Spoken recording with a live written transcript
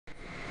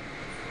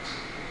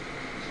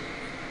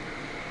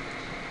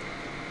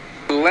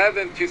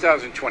11th,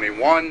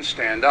 2021.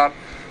 Stand up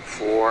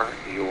for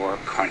your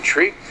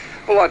country.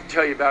 A lot to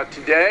tell you about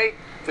today.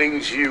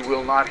 Things you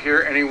will not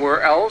hear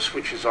anywhere else,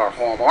 which is our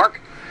hallmark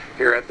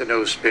here at the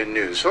No Spin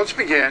News. So let's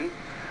begin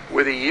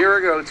with a year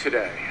ago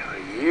today.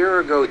 A year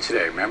ago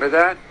today. Remember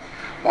that?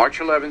 March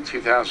 11th,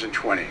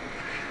 2020.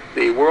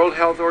 The World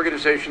Health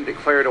Organization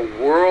declared a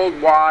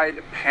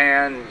worldwide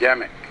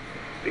pandemic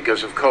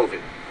because of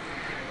COVID.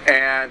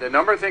 And a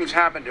number of things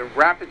happened in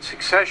rapid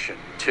succession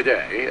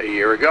today, a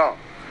year ago.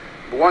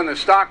 Number one, the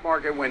stock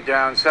market went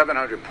down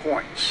 700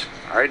 points.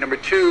 All right. Number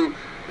two,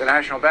 the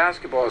National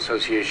Basketball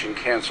Association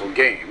canceled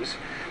games.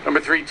 Number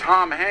three,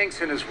 Tom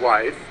Hanks and his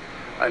wife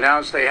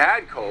announced they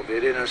had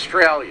COVID in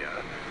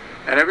Australia.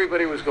 And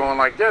everybody was going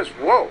like this,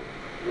 whoa,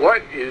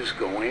 what is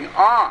going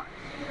on?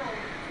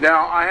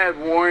 Now, I had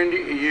warned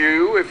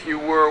you, if you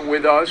were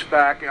with us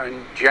back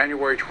on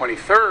January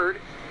 23rd,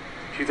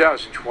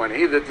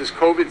 2020, that this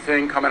COVID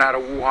thing coming out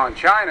of Wuhan,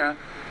 China,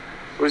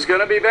 was going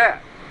to be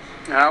bad.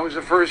 And I was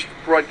the first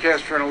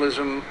broadcast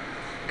journalism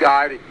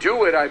guy to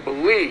do it, I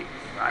believe.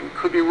 I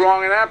could be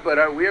wrong in that,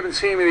 but we haven't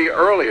seen any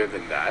earlier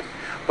than that.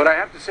 But I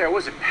have to say, I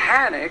wasn't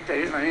panicked.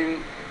 I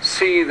didn't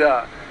see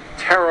the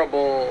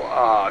terrible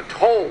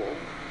toll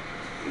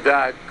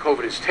that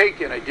COVID has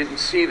taken. I didn't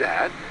see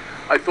that.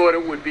 I thought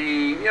it would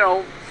be,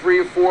 3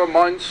 or 4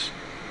 months,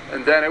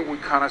 and then it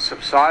would kind of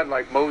subside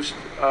like most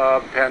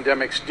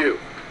pandemics do.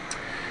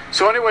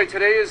 So anyway,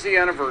 today is the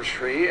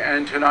anniversary,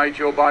 and tonight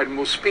Joe Biden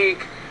will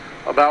speak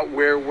about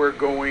where we're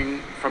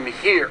going from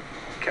here.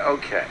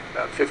 Okay,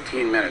 about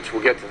 15 minutes.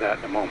 We'll get to that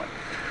in a moment.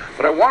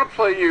 But I want to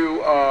play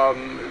you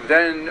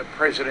then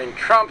President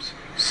Trump's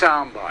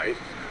soundbite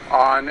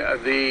on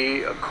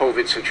the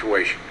COVID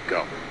situation.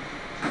 Go.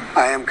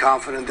 I am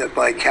confident that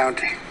by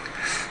counting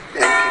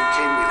and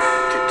continue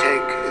to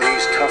take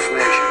these tough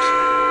measures,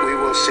 we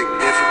will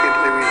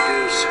significantly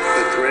reduce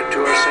the threat to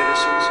our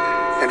citizens,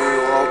 and we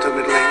will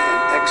ultimately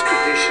and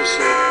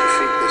expeditiously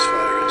defeat this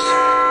virus.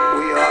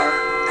 We are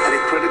at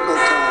a critical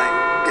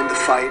time in the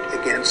fight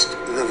against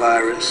the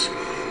virus.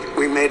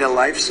 We made a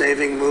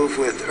life-saving move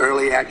with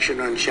early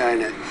action on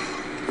China.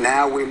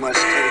 Now we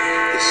must take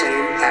the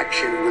same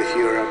action with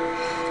Europe.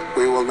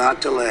 We will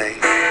not delay.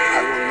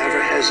 I will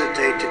never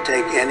hesitate to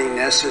take any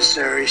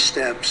necessary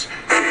steps to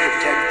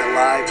protect the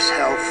lives,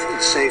 health,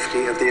 and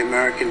safety of the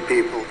American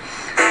people.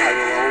 I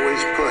will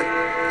always put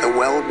the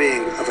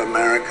well-being of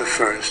America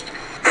first.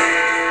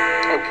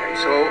 Okay,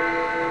 so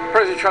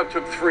President Trump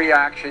took 3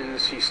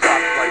 actions. He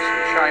stopped flights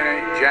from China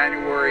in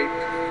January.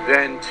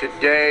 Then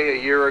today,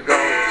 a year ago,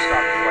 he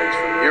stopped flights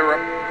from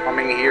Europe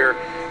coming here.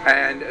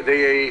 And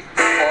they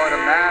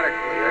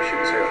automatically, I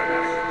shouldn't say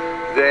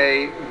automatically,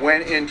 they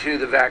went into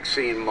the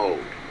vaccine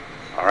mode.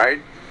 All right?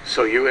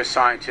 So U.S.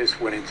 scientists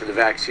went into the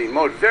vaccine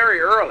mode very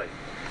early.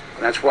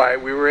 And that's why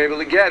we were able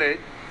to get it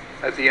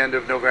at the end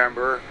of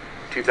November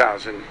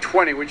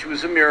 2020, which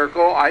was a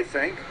miracle, I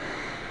think.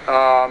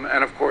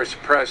 And of course, the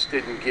press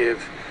didn't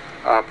give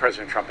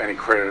President Trump any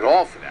credit at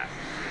all for that.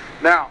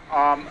 Now,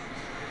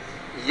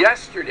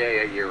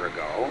 yesterday, a year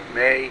ago,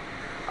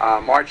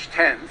 March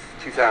 10th,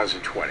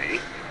 2020,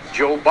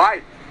 Joe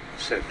Biden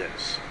said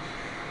this.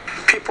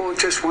 People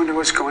just wonder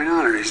what's going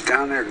on, and he's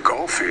down there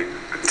golfing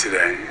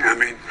today. I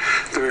mean,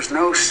 there's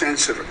no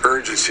sense of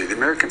urgency. The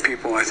American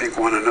people, I think,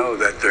 want to know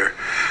that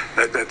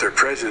their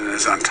president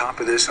is on top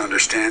of this,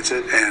 understands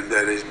it, and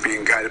that is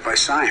being guided by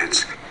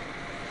science.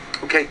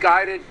 Okay,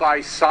 guided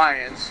by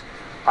science,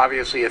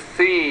 obviously a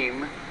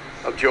theme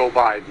of Joe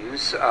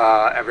Biden's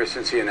ever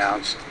since he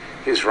announced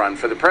his run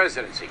for the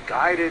presidency.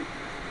 Guided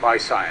by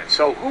science.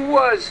 So who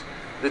was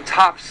the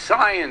top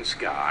science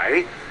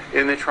guy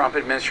in the Trump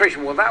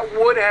administration? Well, that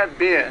would have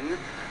been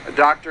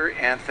Dr.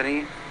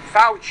 Anthony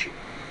Fauci,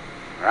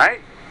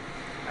 right?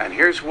 And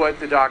here's what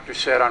the doctor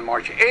said on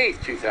March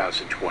 8th,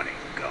 2020.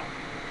 Go.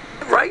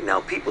 Right now,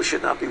 people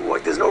should not be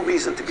walking. There's no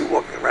reason to be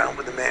walking around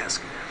with a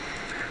mask.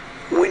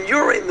 When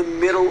you're in the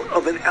middle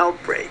of an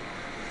outbreak,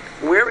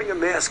 wearing a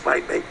mask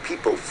might make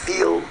people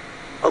feel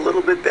a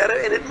little bit better,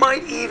 and it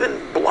might even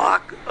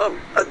block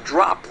a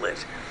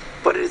droplet,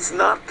 but it's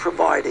not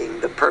providing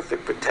the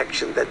perfect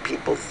protection that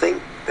people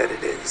think that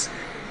it is.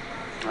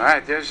 All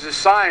right, there's the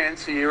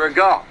science a year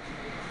ago.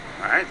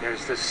 All right,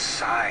 there's the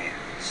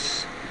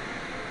science.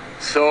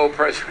 So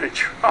President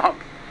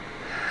Trump,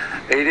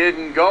 he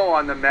didn't go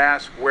on the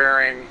mask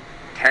wearing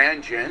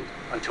tangent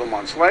until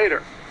months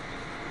later.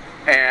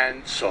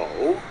 And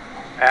so,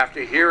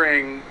 after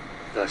hearing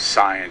the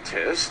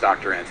scientist,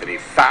 Dr. Anthony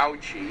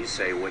Fauci,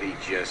 say what he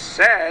just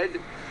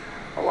said,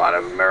 a lot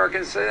of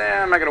Americans said,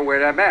 I'm not going to wear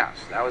that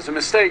mask. That was a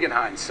mistake in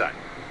hindsight.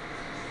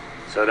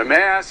 So the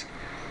mask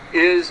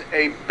is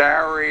a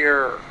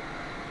barrier,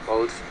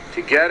 both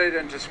to get it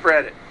and to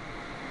spread it.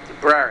 It's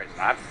a barrier. It's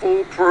not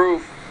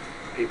foolproof.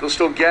 People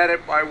still get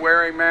it by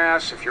wearing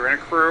masks if you're in a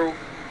crew,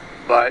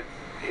 but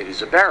it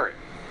is a barrier.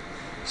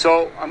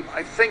 So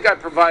I think I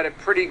provided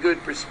pretty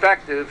good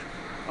perspective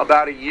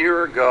about a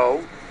year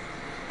ago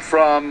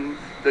from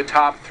the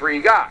top 3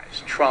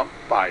 guys, Trump,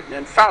 Biden,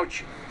 and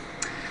Fauci.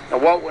 Now,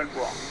 what went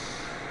wrong?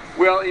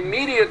 Well,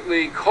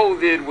 immediately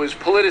COVID was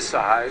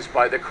politicized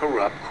by the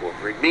corrupt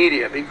corporate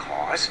media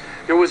because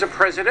there was a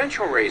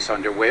presidential race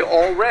underway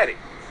already.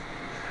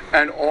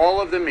 And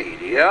all of the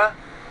media,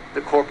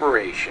 the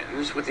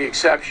corporations, with the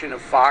exception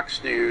of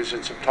Fox News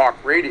and some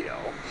talk radio,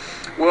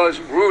 was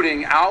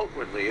rooting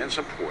outwardly and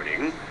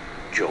supporting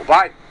Joe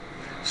Biden.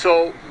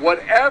 So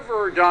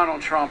whatever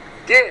Donald Trump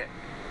did,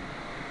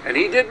 and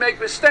he did make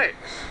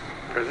mistakes,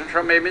 President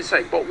Trump made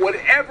mistakes, but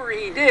whatever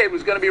he did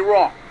was going to be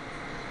wrong.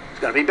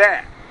 It's going to be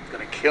bad. It's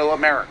going to kill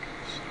Americans.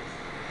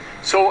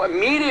 So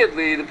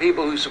immediately the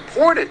people who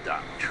supported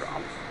Donald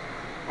Trump,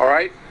 all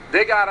right,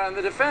 they got on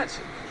the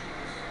defensive.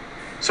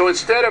 So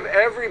instead of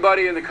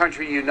everybody in the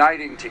country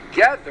uniting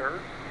together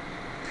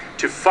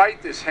to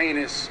fight this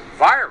heinous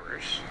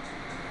virus,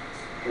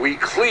 we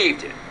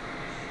cleaved it.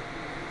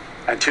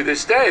 And to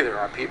this day, there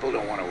are people who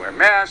don't want to wear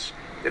masks,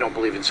 they don't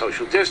believe in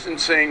social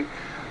distancing,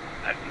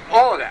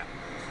 all of that.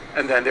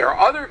 And then there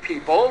are other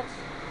people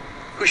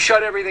who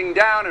shut everything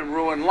down and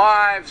ruin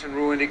lives and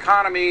ruined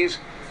economies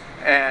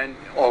and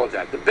all of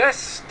that. The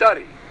best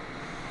study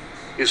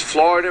is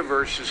Florida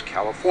versus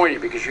California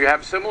because you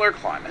have similar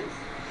climate.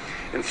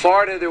 In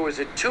Florida, there was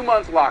a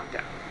 2-month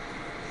lockdown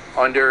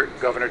under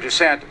Governor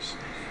DeSantis.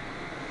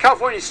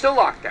 California is still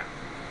locked down.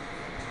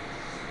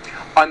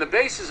 On the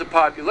basis of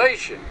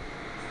population,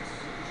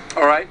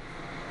 all right,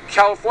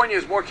 California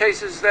has more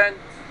cases than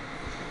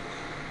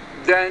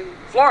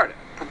Florida,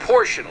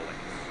 proportionally.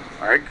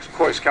 All right, of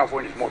course,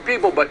 California has more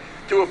people, but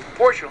to a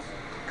proportional,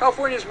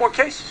 California has more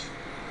cases.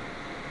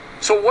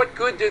 So what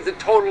good did the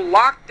total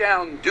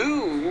lockdown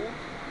do,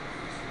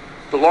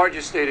 the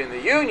largest state in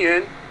the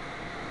union,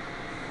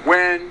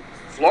 when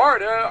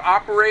Florida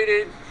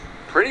operated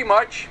pretty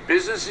much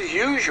business as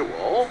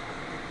usual,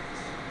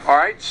 all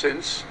right,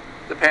 since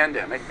the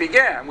pandemic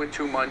began with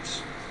 2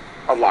 months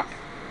of lockdown?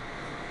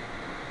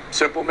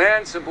 Simple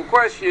man, simple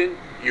question,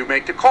 you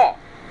make the call.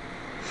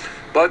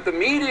 But the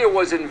media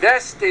was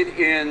invested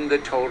in the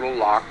total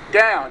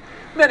lockdown.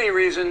 Many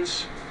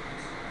reasons.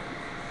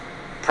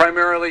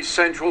 Primarily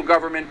central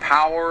government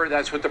power.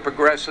 That's what the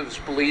progressives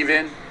believe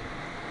in.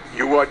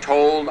 You are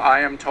told, I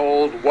am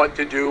told what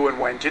to do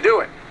and when to do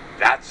it.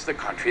 That's the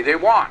country they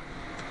want.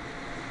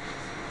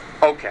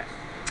 Okay.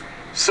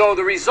 So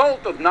the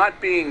result of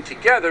not being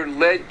together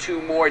led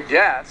to more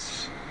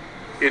deaths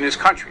in this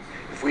country.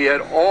 If we had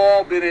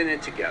all been in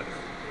it together,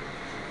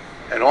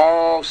 and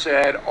all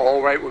said,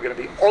 all right, we're going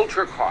to be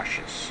ultra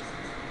cautious.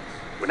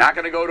 We're not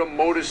going to go to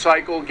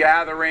motorcycle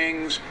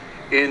gatherings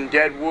in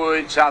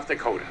Deadwood, South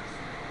Dakota.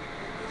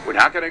 We're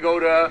not going to go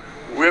to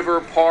river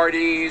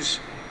parties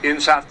in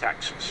South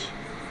Texas.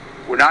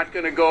 We're not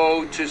going to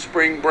go to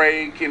spring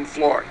break in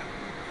Florida.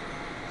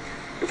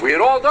 If we had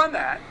all done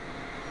that,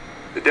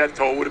 the death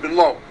toll would have been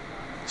lower.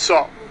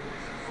 So,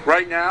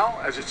 right now,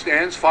 as it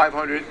stands,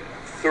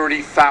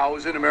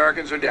 530,000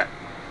 Americans are dead.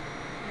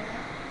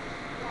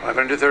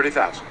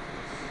 530,000.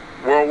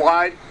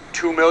 Worldwide,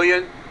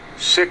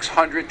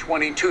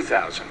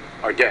 2,622,000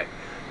 are dead.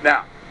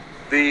 Now,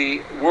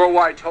 the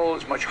worldwide toll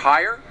is much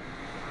higher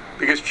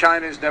because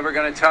China is never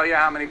going to tell you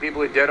how many people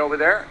are dead over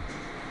there,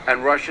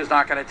 and Russia's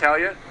not going to tell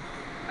you,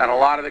 and a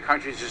lot of the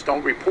countries just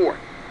don't report.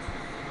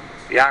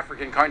 The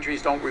African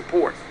countries don't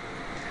report.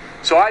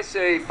 So I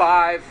say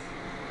 5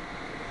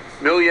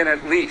 million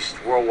at least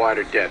worldwide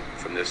are dead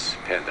from this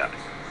pandemic.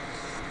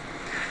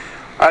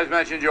 As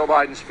mentioned, Joe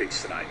Biden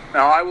speaks tonight.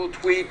 Now, I will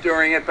tweet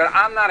during it, but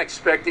I'm not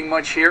expecting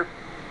much here.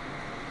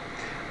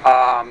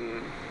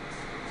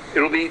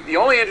 It'll be, the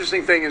only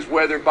interesting thing is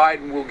whether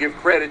Biden will give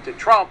credit to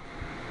Trump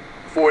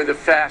for the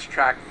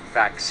fast-track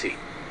vaccine.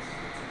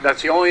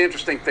 That's the only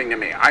interesting thing to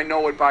me. I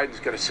know what Biden's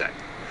going to say.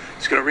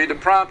 He's going to read the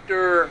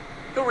prompter.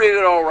 He'll read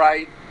it all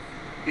right.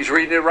 He's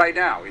reading it right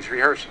now. He's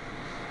rehearsing.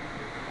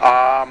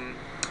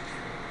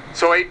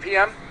 So 8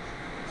 p.m.,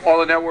 all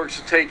the networks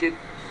will take it.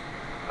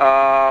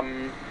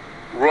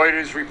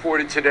 Reuters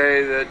reported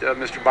today that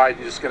Mr.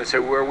 Biden is going to say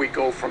where we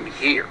go from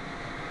here.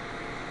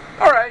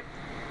 All right,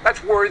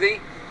 that's worthy.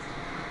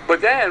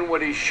 But then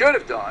what he should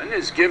have done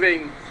is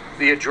giving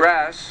the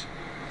address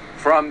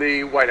from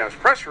the White House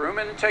press room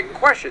and taking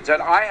questions.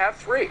 And I have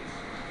 3.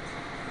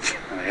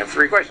 I have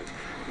 3 questions.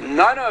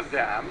 None of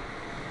them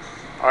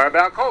are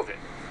about COVID.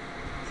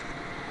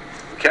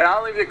 Okay,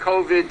 I'll leave the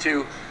COVID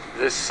to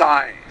the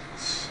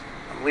science.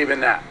 I'm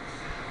leaving that.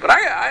 But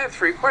I have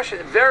 3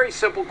 questions. Very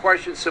simple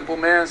questions, simple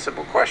man,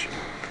 simple question.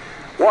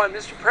 1,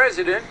 Mr.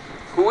 President,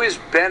 who is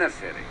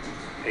benefiting,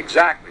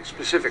 exactly,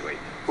 specifically,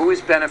 who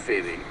is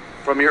benefiting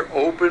from your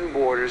open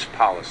borders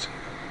policy?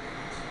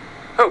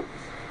 Who?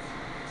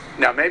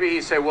 Now, maybe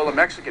he say, well, the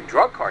Mexican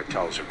drug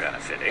cartels are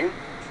benefiting,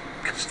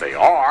 because they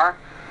are,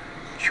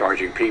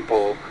 charging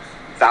people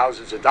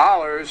thousands of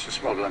dollars to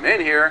smuggle them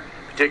in here,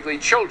 particularly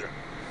children.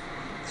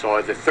 So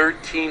are the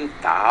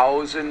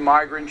 13,000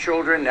 migrant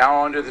children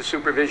now under the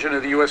supervision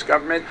of the U.S.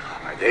 government,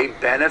 are they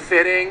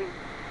benefiting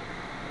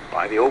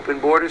by the open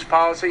borders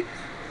policy?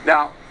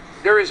 Now,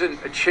 there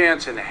isn't a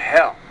chance in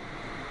hell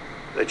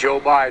that Joe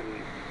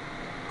Biden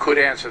could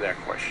answer that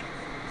question.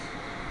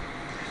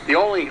 The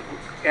only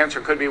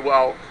answer could be,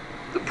 well,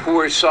 the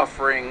poor,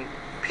 suffering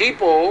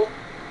people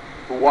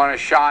who want a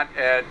shot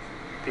at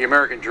the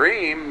American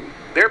dream,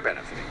 they're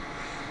benefiting.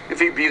 If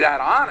he'd be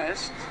that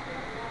honest,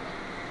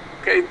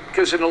 okay,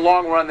 because in the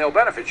long run they'll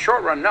benefit.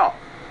 Short run, no.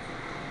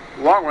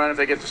 Long run, if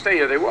they get to stay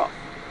here, they will.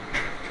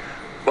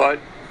 But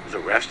is the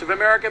rest of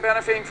America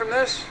benefiting from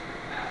this?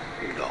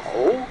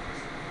 No.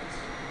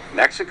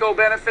 Mexico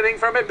benefiting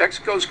from it?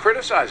 Mexico's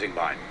criticizing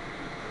Biden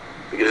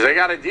because they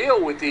got to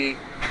deal with the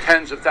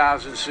tens of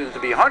thousands, soon to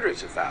be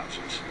hundreds of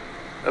thousands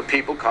of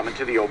people coming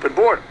to the open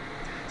border.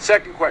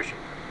 Second question,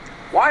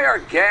 why are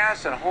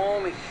gas and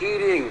home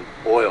heating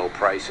oil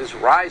prices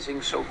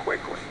rising so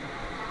quickly?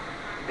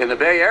 In the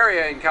Bay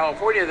Area in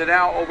California, they're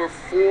now over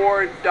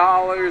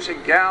 $4 a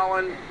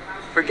gallon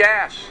for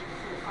gas.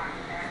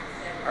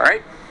 All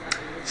right?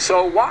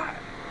 So why?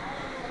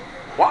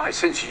 Why?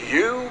 Since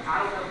you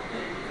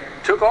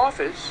took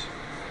office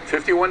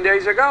 51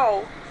 days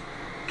ago,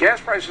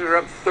 gas prices are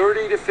up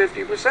 30 to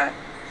 50%.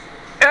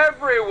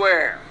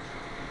 Everywhere.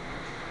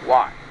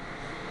 Why?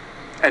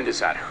 And does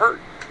that hurt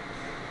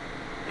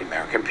the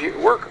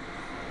American worker?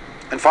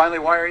 And finally,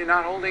 why are you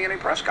not holding any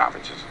press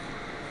conferences?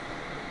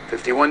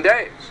 51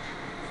 days.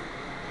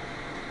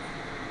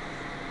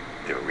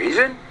 The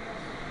reason?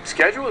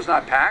 Schedule is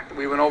not packed.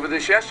 We went over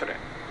this yesterday.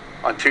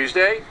 On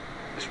Tuesday,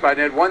 Mr. Biden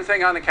had one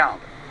thing on the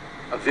calendar,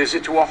 a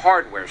visit to a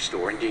hardware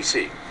store in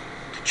D.C.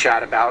 to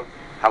chat about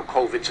how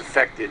COVID's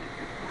affected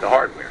the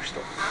hardware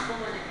store.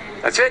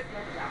 That's it.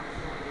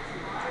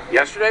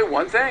 Yesterday,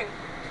 one thing,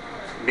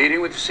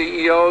 meeting with the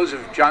CEOs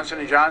of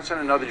Johnson & Johnson,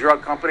 another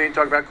drug company, and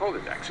talk about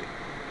COVID vaccine.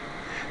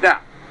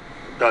 Now,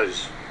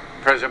 does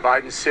President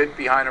Biden sit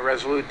behind a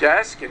resolute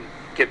desk and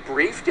get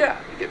briefed? Yeah,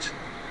 he gets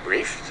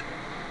briefed.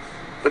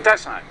 But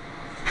that's not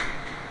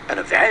an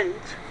event.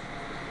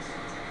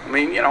 I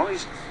mean, you know,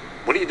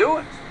 what are you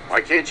doing?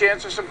 Why can't you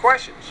answer some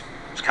questions?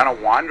 Just kind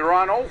of wander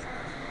on over.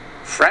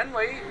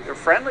 Friendly, they're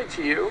friendly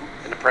to you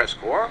in the press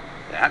corps.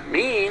 Not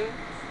mean,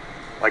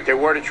 like they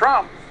were to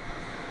Trump.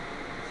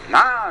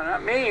 Nah,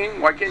 not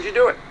mean. Why can't you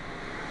do it?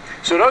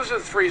 So those are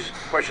the three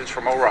questions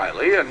from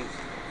O'Reilly, and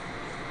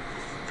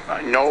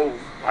I know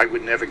I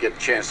would never get a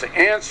chance to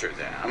answer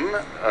them,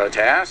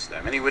 to ask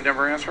them, and he would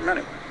never answer them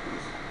anyway.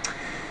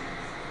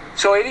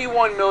 So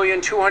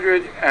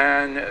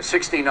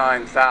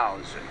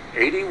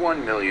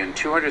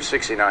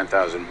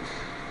 81,269,000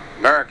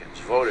 Americans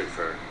voted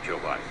for Joe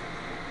Biden.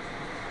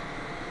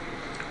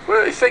 What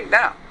do they think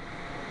now?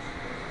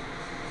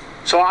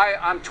 So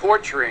I'm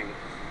torturing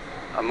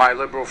my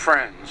liberal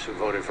friends who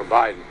voted for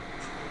Biden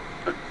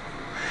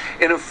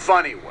in a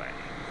funny way,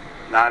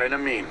 not in a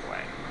mean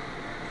way.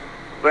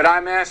 But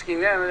I'm asking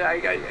them,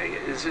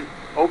 is it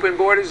open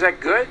borders, is that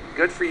good?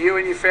 Good for you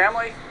and your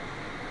family?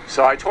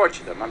 So I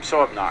torture them. I'm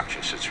so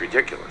obnoxious. It's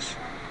ridiculous.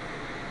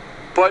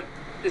 But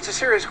it's a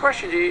serious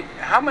question.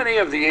 How many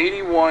of the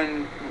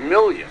 81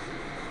 million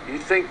you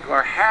think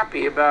are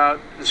happy about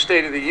the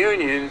State of the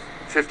Union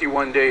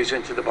 51 days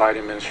into the Biden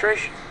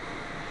administration?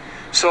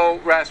 So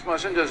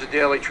Rasmussen does a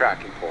daily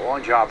tracking poll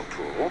on job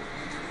approval.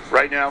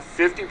 Right now,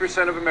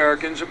 50% of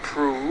Americans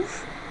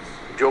approve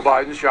Joe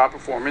Biden's job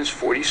performance,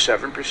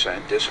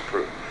 47%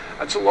 disapprove.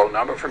 That's a low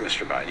number for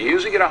Mr. Biden. You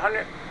usually get a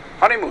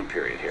honeymoon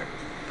period here.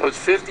 So it's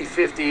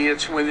 50-50,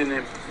 it's within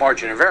the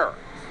margin of error.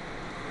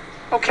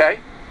 Okay,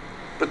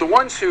 but the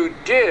ones who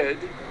did,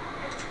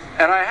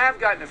 and I have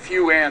gotten a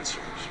few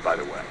answers, by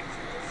the way,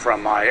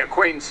 from my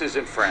acquaintances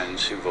and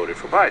friends who voted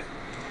for Biden.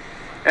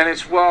 And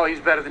it's, well, he's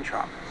better than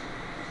Trump.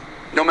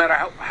 No matter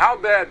how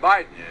bad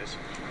Biden is,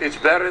 it's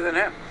better than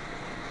him.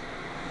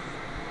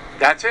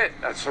 That's it.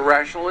 That's the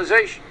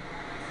rationalization.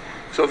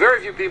 So very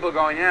few people are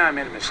going, yeah, I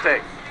made a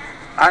mistake.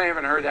 I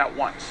haven't heard that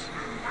once.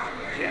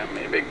 Yeah, I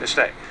made a big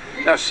mistake.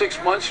 Now,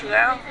 6 months from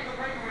now,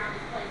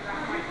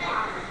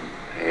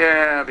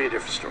 yeah, it'll be a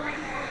different story.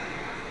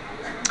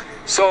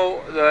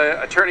 So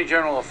the Attorney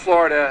General of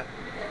Florida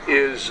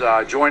is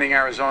joining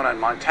Arizona and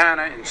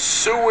Montana in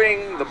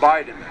suing the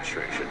Biden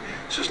administration.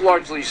 This is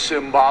largely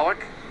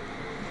symbolic,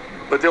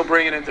 but they'll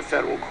bring it into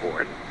federal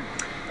court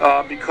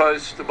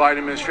because the Biden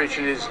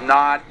administration is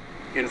not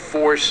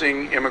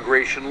enforcing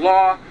immigration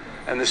law,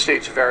 and the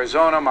states of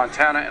Arizona,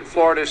 Montana, and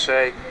Florida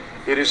say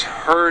it is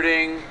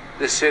hurting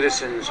the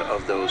citizens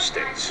of those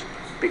states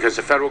because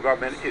the federal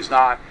government is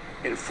not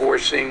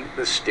enforcing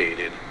the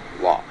stated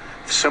law.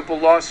 Simple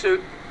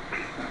lawsuit.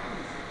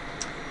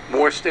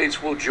 More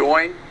states will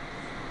join,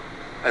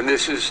 and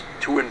this is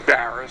to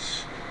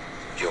embarrass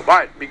Joe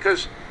Biden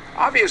because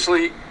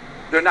obviously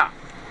they're not.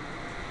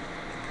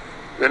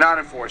 They're not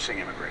enforcing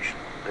immigration.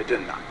 They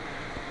did not.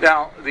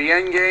 Now, the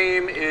end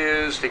game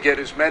is to get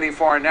as many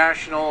foreign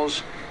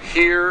nationals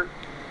here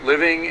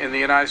living in the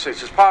United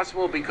States as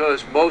possible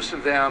because most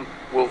of them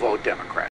will vote Democrat.